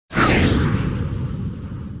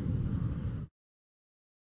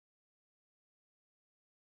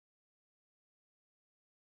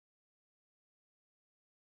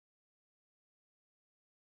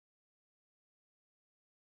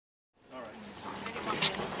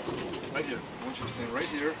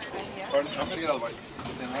going to get out of the way.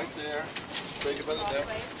 Stand right there. Take it by the neck.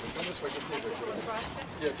 Come this way. Just take it.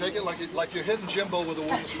 Yeah, take it like you're hitting Jimbo with a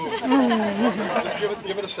wooden spoon. Just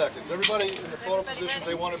give it a second. Is everybody in the photo position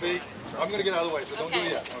they want to be? I'm going to get out of the way, so don't do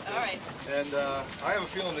it yet. Okay. All right. And I have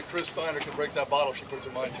a feeling that Chrystyna can break that bottle if she puts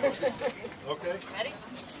her mind to it. Okay? Ready?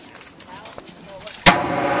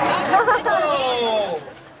 Oh!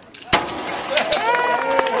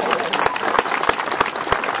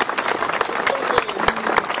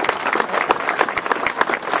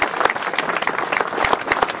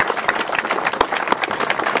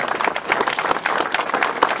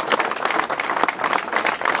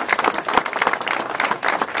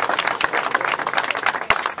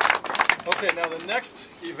 Okay, now the next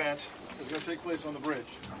event is going to take place on the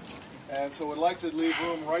bridge. And so we'd like to leave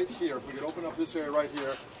room right here. If we could open up this area right here.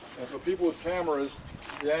 And for people with cameras,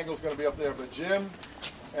 the angle's going to be up there. But Jim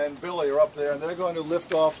and Billy are up there, and they're going to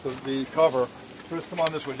lift off the cover. Chris, come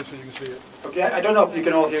on this way just so you can see it. Okay, I don't know if you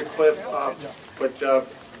can all hear Cliff, but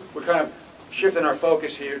we're kind of shifting our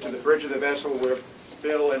focus here to the bridge of the vessel where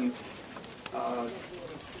Bill and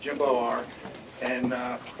Jimbo are. And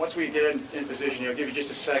once we get in position, I'll give you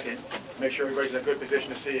just a second to make sure everybody's in a good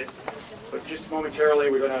position to see it. But just momentarily,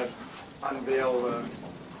 we're going to unveil the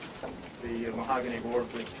mahogany board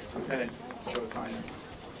with Lieutenant Joe Theinert.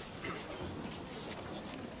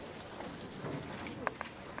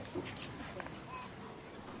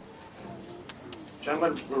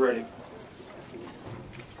 Gentlemen, we're ready.